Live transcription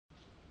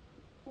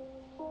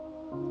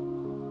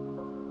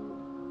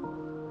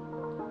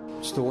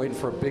Still waiting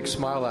for a big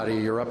smile out of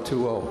you. You're up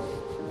 2-0.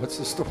 What's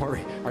the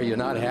story? Are you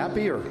not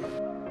happy or?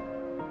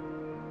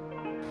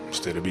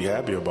 Still to be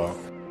happy about.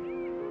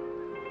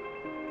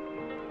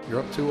 You're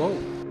up 2-0.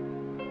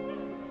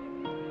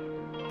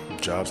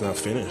 Job's not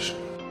finished.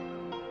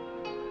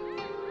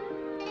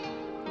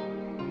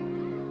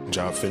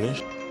 Job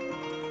finished?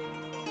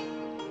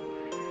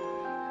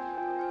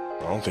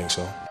 I don't think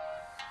so.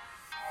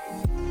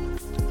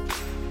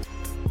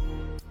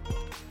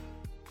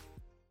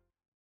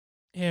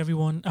 Hey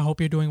everyone, I hope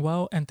you're doing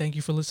well, and thank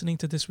you for listening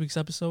to this week's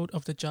episode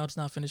of the Jobs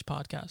Not Finished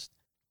podcast.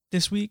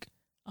 This week,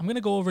 I'm going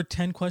to go over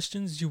 10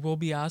 questions you will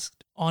be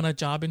asked on a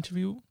job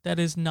interview that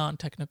is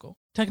non-technical.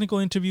 Technical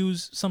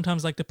interviews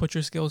sometimes like to put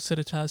your skills to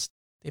the test.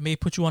 They may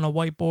put you on a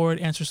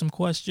whiteboard, answer some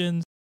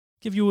questions,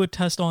 give you a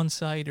test on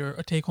site or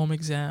a take-home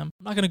exam.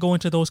 I'm not going to go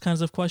into those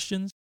kinds of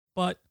questions,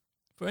 but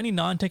for any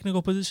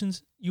non-technical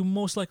positions, you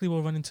most likely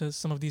will run into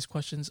some of these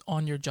questions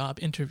on your job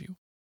interview.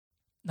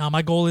 Now,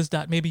 my goal is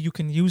that maybe you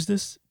can use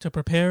this to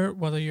prepare,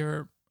 whether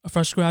you're a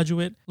fresh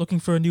graduate looking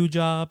for a new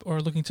job or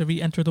looking to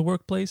re-enter the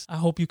workplace. I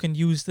hope you can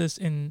use this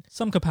in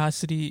some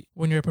capacity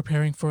when you're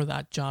preparing for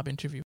that job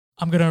interview.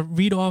 I'm going to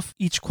read off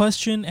each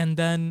question, and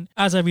then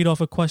as I read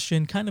off a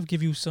question, kind of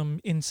give you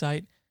some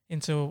insight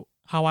into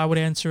how I would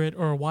answer it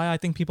or why I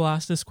think people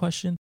ask this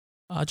question.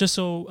 Just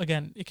so,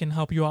 again, it can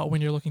help you out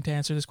when you're looking to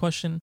answer this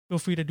question. Feel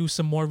free to do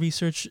some more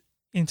research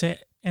into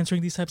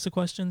answering these types of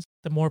questions.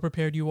 The more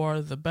prepared you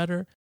are, the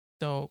better.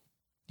 So,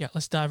 yeah,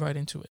 let's dive right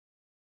into it.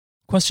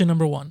 Question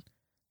number 1.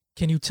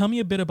 Can you tell me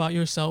a bit about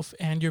yourself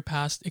and your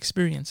past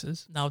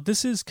experiences? Now,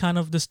 this is kind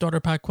of the starter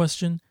pack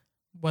question.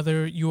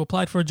 Whether you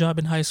applied for a job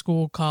in high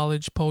school,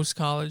 college,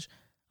 post-college,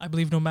 I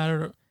believe no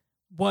matter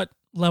what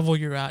level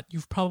you're at,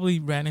 you've probably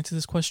ran into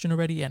this question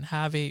already and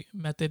have a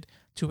method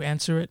to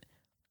answer it.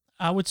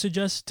 I would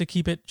suggest to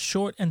keep it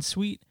short and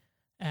sweet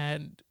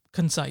and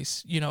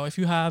concise. You know, if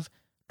you have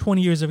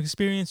 20 years of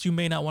experience, you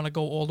may not want to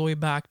go all the way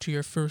back to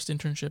your first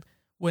internship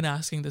when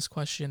asking this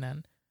question,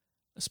 and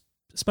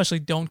especially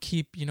don't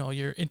keep,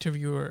 your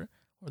interviewer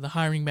or the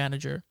hiring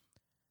manager,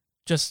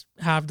 just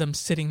have them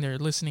sitting there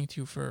listening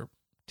to you for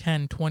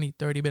 10, 20,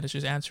 30 minutes,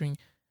 just answering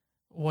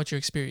what your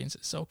experience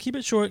is. So keep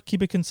it short,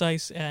 keep it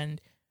concise,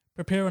 and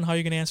prepare on how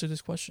you're going to answer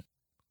this question.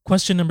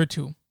 Question number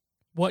 2,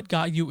 what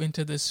got you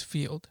into this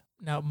field?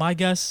 Now, my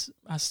guess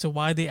as to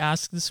why they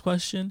ask this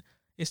question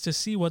is to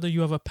see whether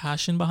you have a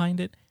passion behind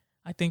it.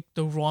 I think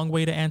the wrong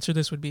way to answer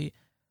this would be,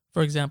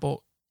 for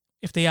example,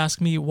 if they ask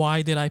me,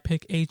 why did I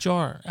pick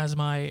HR as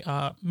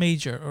my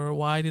major, or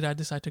why did I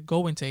decide to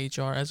go into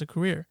HR as a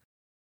career?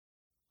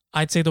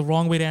 I'd say the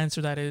wrong way to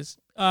answer that is,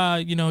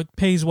 it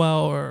pays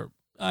well, or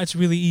it's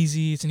really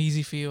easy. It's an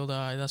easy field.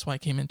 That's why I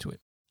came into it.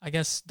 I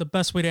guess the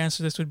best way to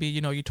answer this would be,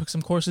 you took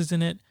some courses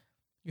in it,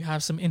 you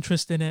have some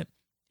interest in it,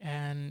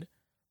 and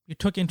you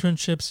took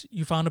internships,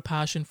 you found a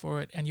passion for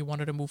it, and you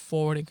wanted to move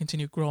forward and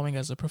continue growing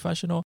as a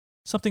professional.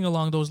 Something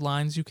along those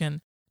lines. You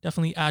can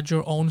definitely add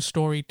your own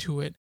story to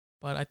it.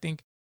 But I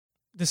think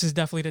this is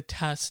definitely to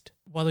test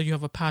whether you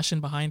have a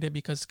passion behind it,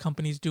 because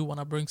companies do want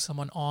to bring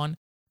someone on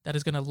that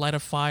is going to light a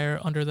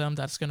fire under them,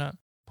 that's going to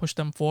push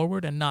them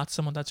forward, and not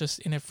someone that's just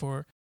in it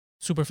for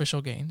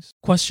superficial gains.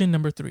 Question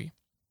number 3.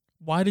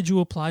 Why did you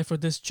apply for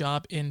this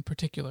job in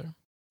particular?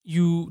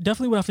 You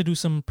definitely would have to do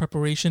some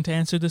preparation to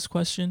answer this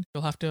question.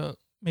 You'll have to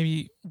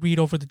maybe read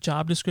over the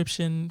job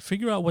description,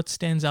 figure out what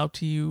stands out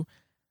to you.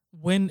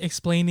 When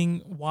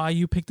explaining why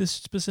you picked this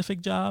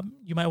specific job,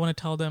 you might want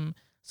to tell them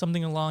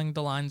something along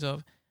the lines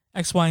of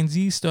X, Y, and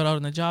Z stood out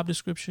in the job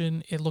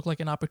description. It looked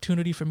like an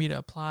opportunity for me to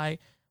apply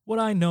what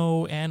I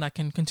know, and I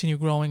can continue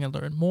growing and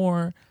learn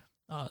more.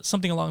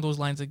 Something along those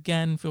lines.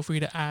 Again, feel free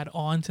to add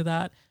on to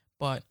that.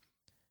 But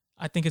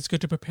I think it's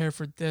good to prepare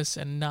for this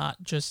and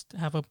not just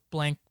have a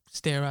blank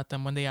stare at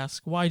them when they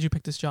ask, why did you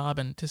pick this job?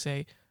 And to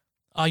say,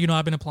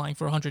 I've been applying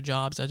for 100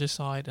 jobs. I just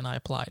saw it and I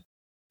applied.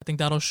 I think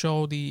that'll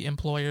show the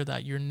employer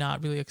that you're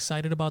not really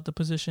excited about the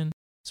position.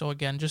 So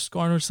again, just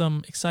garner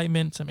some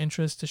excitement, some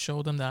interest to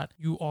show them that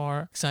you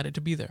are excited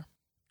to be there.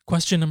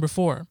 Question number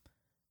 4.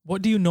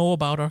 What do you know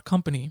about our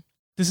company?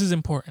 This is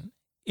important.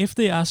 If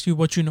they ask you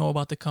what you know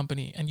about the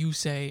company and you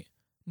say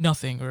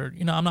nothing, or,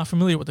 I'm not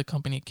familiar with the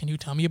company, can you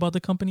tell me about the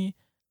company?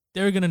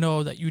 They're going to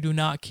know that you do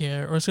not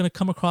care, or it's going to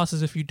come across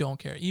as if you don't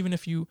care, even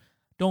if you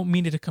don't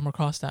mean it to come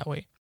across that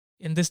way.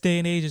 In this day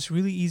and age, it's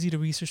really easy to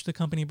research the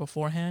company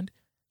beforehand.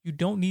 You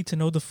don't need to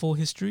know the full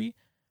history,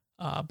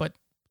 but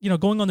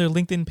going on their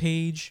LinkedIn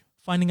page,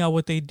 finding out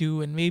what they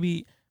do, and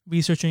maybe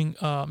researching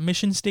a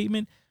mission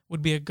statement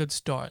would be a good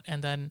start.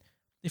 And then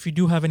if you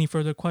do have any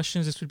further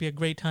questions, this would be a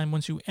great time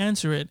once you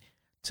answer it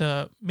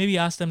to maybe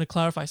ask them to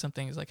clarify some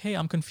things. Like, hey,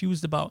 I'm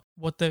confused about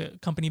what the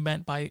company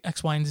meant by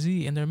X, Y, and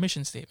Z in their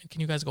mission statement.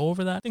 Can you guys go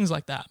over that? Things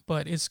like that.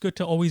 But it's good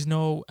to always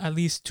know at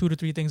least 2 to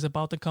 3 things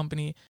about the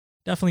company.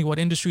 Definitely what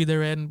industry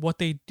they're in, what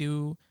they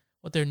do,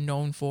 what they're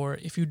known for.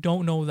 If you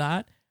don't know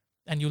that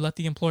and you let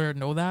the employer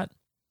know that,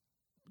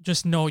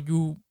 just know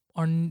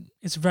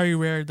it's very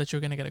rare that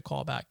you're going to get a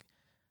call back,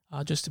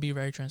 just to be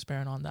very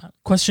transparent on that.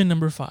 Question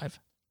number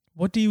 5.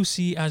 What do you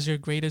see as your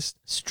greatest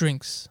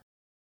strengths?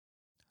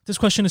 This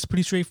question is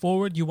pretty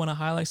straightforward. You want to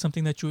highlight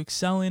something that you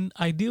excel in.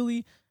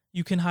 Ideally,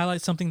 you can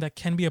highlight something that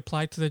can be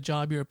applied to the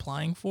job you're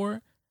applying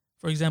for.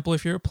 For example,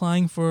 if you're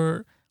applying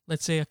for,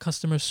 let's say, a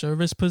customer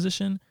service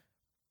position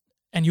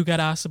and you got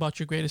asked about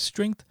your greatest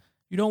strength,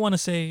 you don't want to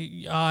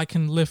say, I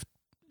can lift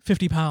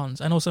 50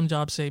 pounds. I know some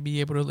jobs say be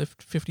able to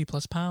lift 50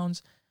 plus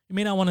pounds. You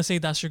may not want to say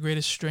that's your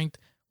greatest strength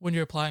when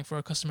you're applying for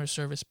a customer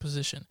service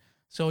position.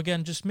 So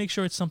again, just make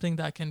sure it's something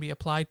that can be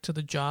applied to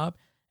the job.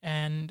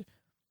 And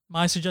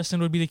my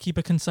suggestion would be to keep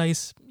it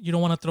concise. You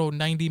don't want to throw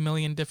 90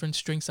 million different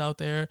strengths out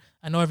there.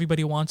 I know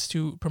everybody wants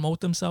to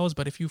promote themselves,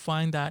 but if you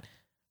find that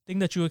thing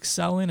that you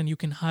excel in and you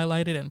can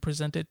highlight it and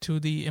present it to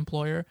the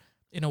employer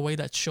in a way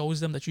that shows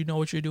them that you know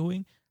what you're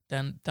doing,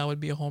 then that would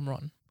be a home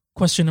run.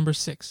 Question number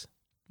 6.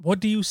 What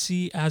do you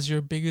see as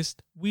your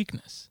biggest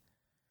weakness?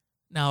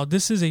 Now,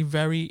 this is a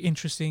very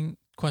interesting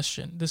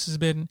question. This has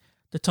been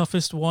the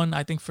toughest one,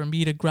 I think, for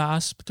me to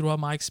grasp throughout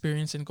my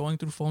experience in going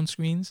through phone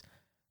screens,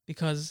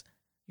 because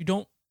you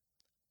don't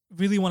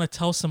really want to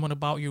tell someone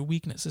about your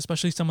weakness,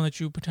 especially someone that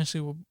you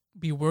potentially will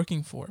be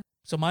working for.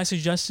 So my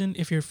suggestion,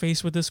 if you're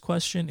faced with this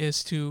question,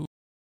 is to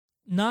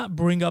not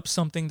bring up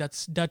something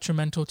that's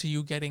detrimental to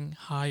you getting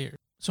hired.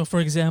 So for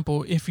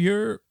example, if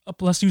you're,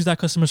 let's use that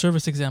customer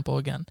service example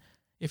again.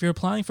 If you're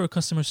applying for a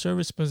customer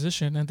service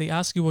position and they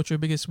ask you what your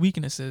biggest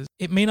weakness is,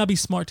 it may not be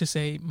smart to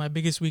say, my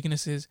biggest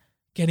weakness is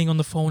getting on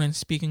the phone and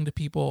speaking to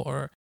people,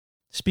 or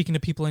speaking to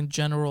people in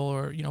general,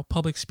 or,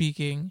 public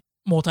speaking,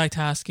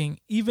 multitasking.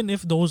 Even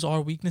if those are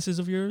weaknesses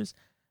of yours,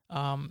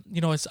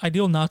 it's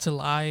ideal not to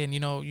lie, and,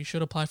 you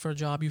should apply for a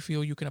job you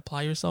feel you can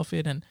apply yourself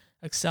in and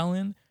excel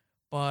in,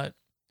 but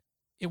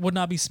it would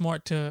not be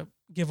smart to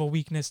give a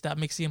weakness that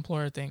makes the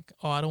employer think,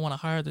 oh, I don't want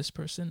to hire this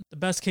person. The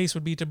best case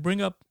would be to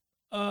bring up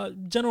a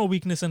general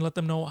weakness and let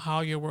them know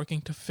how you're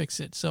working to fix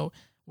it. So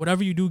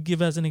whatever you do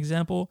give as an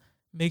example,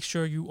 make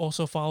sure you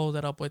also follow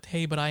that up with,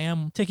 hey, but I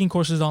am taking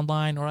courses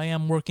online, or I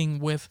am working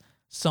with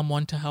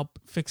someone to help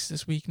fix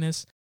this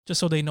weakness, just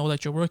so they know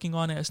that you're working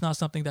on it. It's not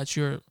something that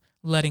you're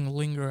letting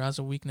linger as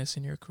a weakness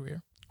in your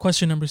career.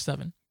 Question number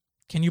 7.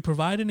 Can you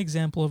provide an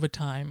example of a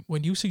time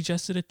when you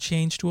suggested a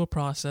change to a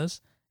process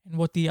and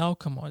what the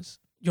outcome was?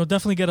 You'll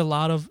definitely get a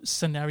lot of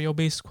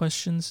scenario-based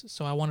questions,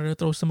 so I wanted to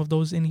throw some of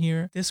those in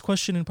here. This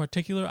question in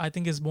particular, I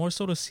think, is more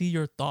so to see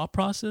your thought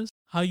process,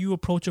 how you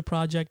approach a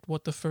project,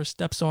 what the first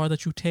steps are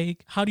that you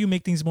take, how do you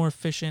make things more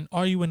efficient,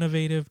 are you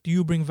innovative, do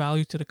you bring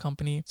value to the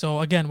company? So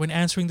again, when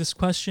answering this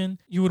question,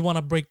 you would want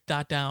to break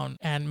that down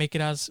and make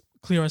it as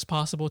clear as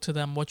possible to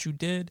them what you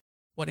did,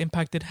 what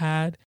impact it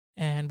had,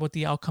 and what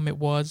the outcome it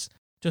was,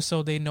 just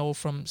so they know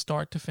from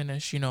start to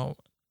finish,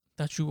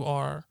 that you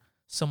are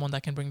someone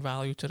that can bring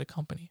value to the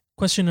company.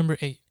 Question number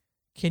 8.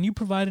 Can you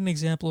provide an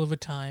example of a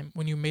time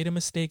when you made a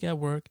mistake at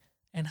work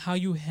and how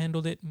you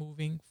handled it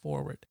moving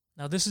forward?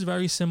 Now, this is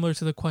very similar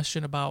to the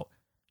question about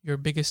your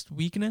biggest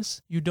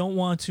weakness. You don't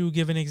want to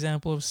give an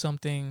example of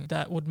something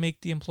that would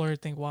make the employer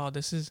think, wow,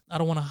 I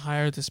don't want to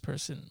hire this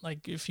person.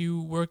 Like if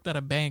you worked at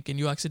a bank and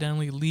you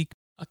accidentally leak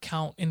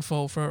account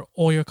info for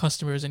all your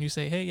customers and you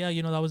say, hey, yeah,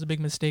 that was a big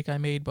mistake I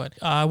made, but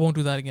I won't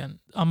do that again.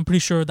 I'm pretty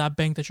sure that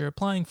bank that you're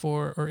applying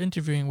for or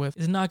interviewing with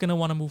is not going to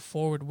want to move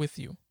forward with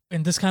you.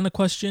 In this kind of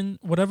question,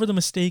 whatever the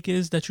mistake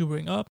is that you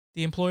bring up,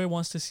 the employer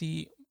wants to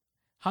see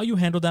how you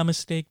handled that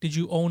mistake. Did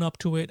you own up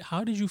to it?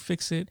 How did you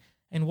fix it?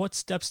 And what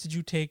steps did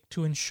you take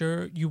to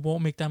ensure you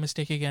won't make that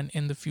mistake again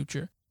in the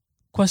future?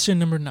 Question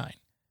number 9.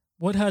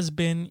 What has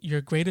been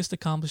your greatest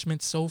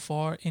accomplishment so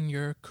far in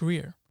your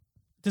career?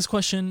 This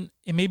question,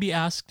 it may be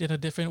asked in a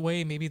different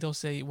way. Maybe they'll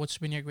say, what's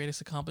been your greatest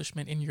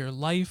accomplishment in your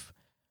life?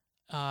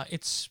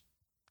 It's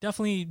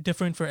definitely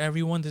different for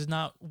everyone. There's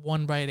not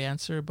one right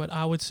answer, but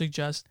I would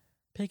suggest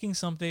picking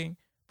something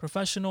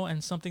professional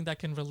and something that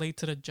can relate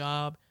to the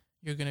job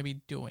you're going to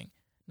be doing.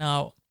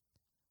 Now,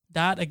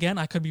 that, again,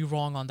 I could be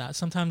wrong on that.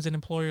 Sometimes an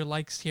employer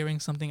likes hearing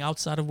something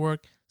outside of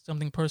work,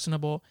 something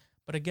personable.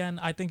 But again,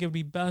 I think it would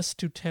be best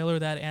to tailor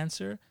that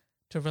answer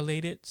to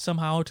relate it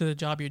somehow to the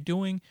job you're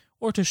doing,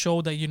 or to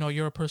show that,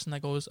 you're a person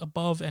that goes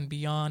above and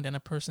beyond and a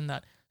person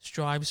that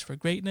strives for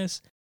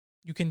greatness.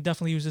 You can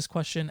definitely use this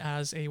question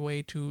as a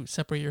way to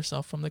separate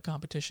yourself from the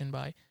competition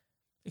by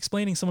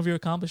explaining some of your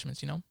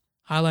accomplishments,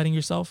 highlighting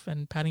yourself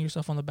and patting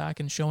yourself on the back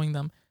and showing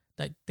them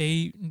that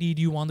they need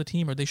you on the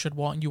team, or they should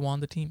want you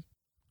on the team.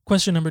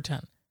 Question number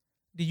 10.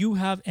 Do you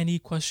have any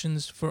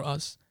questions for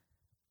us?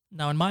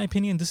 Now, in my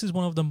opinion, this is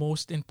one of the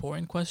most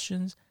important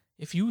questions.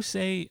 If you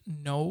say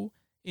no,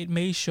 it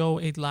may show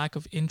a lack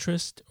of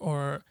interest,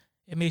 or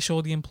it may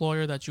show the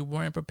employer that you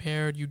weren't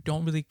prepared, you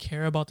don't really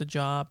care about the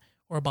job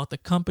or about the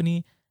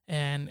company,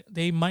 and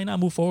they might not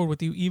move forward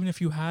with you even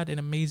if you had an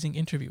amazing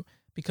interview,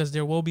 because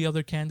there will be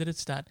other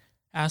candidates that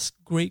ask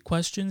great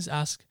questions,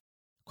 ask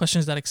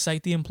questions that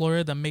excite the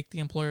employer, that make the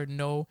employer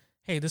know,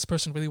 hey, this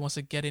person really wants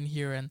to get in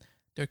here and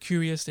they're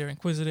curious, they're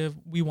inquisitive,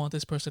 we want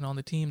this person on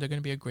the team, they're going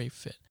to be a great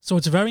fit. So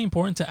it's very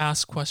important to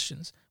ask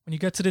questions. When you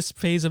get to this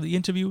phase of the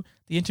interview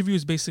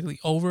is basically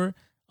over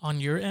on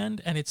your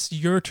end, and it's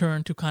your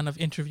turn to kind of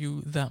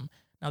interview them.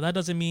 Now, that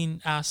doesn't mean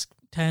ask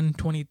 10,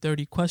 20,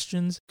 30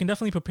 questions. You can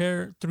definitely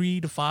prepare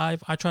 3 to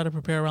 5. I try to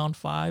prepare around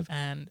 5.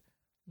 And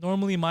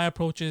normally my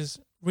approach is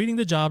reading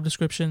the job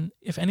description.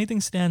 If anything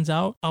stands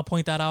out, I'll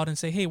point that out and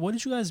say, hey, what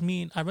did you guys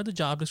mean? I read the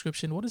job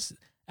description. What does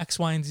X,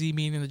 Y, and Z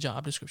mean in the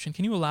job description?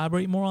 Can you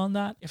elaborate more on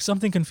that? If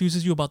something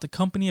confuses you about the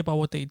company, about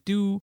what they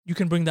do, you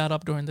can bring that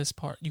up during this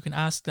part. You can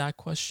ask that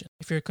question.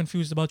 If you're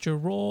confused about your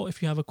role,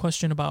 if you have a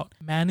question about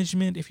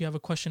management, if you have a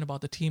question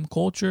about the team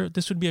culture,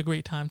 this would be a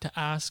great time to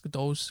ask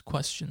those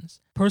questions.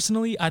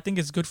 Personally, I think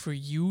it's good for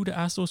you to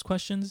ask those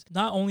questions,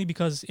 not only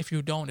because if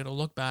you don't, it'll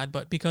look bad,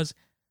 but because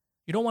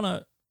you don't want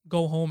to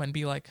go home and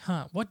be like,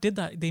 what did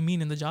they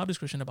mean in the job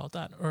description about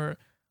that? Or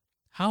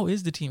how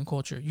is the team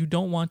culture? You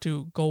don't want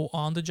to go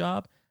on the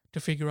job to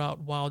figure out,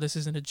 wow, this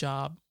isn't a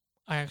job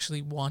I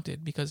actually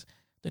wanted because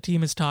the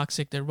team is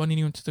toxic. They're running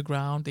you into the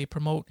ground. They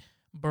promote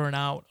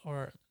burnout,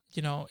 or,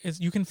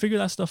 you can figure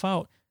that stuff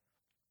out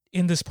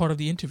in this part of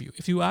the interview.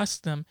 If you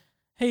ask them,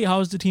 hey,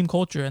 how's the team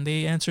culture? And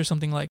they answer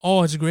something like,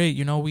 oh, it's great.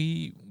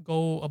 We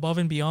go above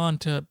and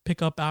beyond to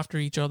pick up after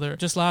each other.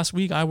 Just last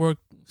week, I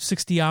worked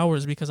 60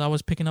 hours because I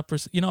was picking up for,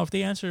 if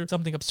they answer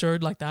something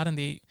absurd like that and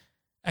the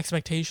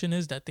expectation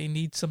is that they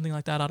need something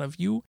like that out of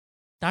you,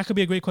 that could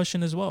be a great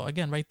question as well.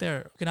 Again, right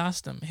there, you can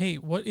ask them, hey,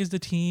 what is the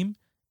team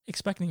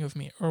expecting of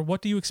me? Or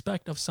what do you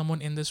expect of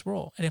someone in this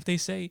role? And if they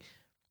say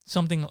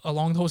something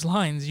along those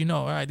lines,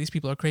 all right, these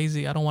people are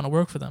crazy. I don't want to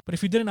work for them. But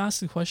if you didn't ask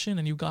the question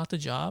and you got the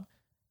job,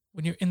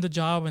 when you're in the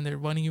job and they're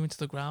running you into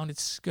the ground,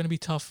 it's going to be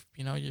tough.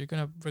 You're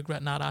going to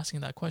regret not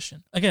asking that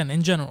question. Again,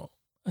 in general,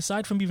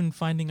 aside from even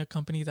finding a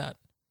company that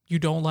you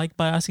don't like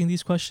by asking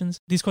these questions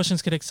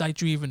could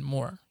excite you even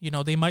more.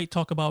 They might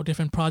talk about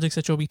different projects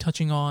that you'll be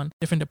touching on,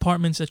 different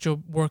departments that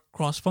you'll work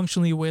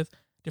cross-functionally with,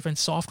 different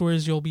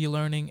softwares you'll be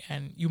learning,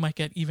 and you might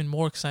get even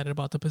more excited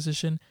about the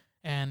position,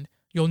 and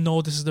you'll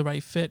know this is the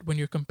right fit when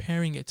you're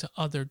comparing it to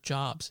other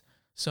jobs.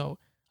 So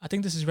I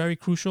think this is very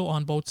crucial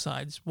on both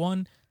sides.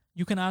 One,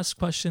 you can ask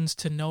questions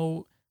to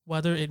know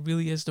whether it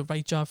really is the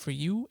right job for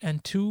you.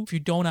 And two, if you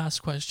don't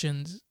ask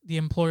questions, the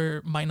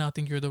employer might not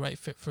think you're the right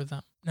fit for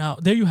them. Now,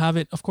 there you have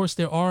it. Of course,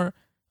 there are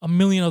a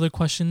million other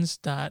questions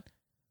that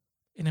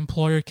an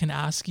employer can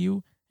ask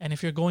you. And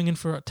if you're going in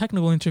for a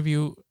technical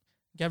interview,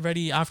 get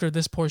ready. After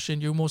this portion,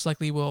 you most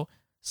likely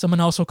someone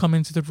else will come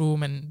into the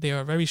room and they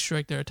are very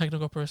strict. They're a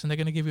technical person. They're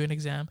going to give you an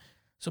exam.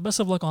 So best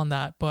of luck on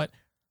that. But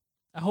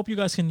I hope you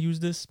guys can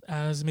use this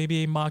as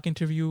maybe a mock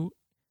interview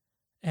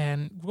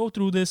and go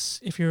through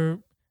this. If you're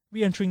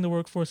re-entering the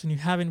workforce and you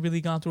haven't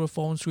really gone through a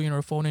phone screen or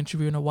a phone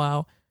interview in a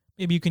while,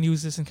 maybe you can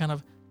use this and kind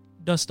of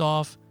dust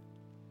off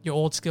your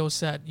old skill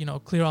set,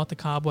 clear out the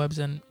cobwebs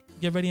and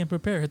get ready and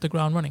prepare, hit the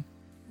ground running.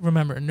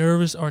 Remember,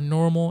 nerves are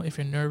normal. If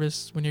you're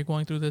nervous when you're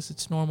going through this,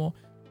 it's normal.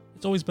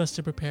 It's always best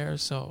to prepare.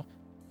 So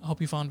I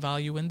hope you found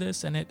value in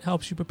this and it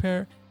helps you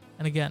prepare.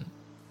 And again,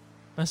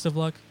 best of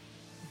luck.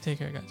 Take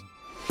care, guys.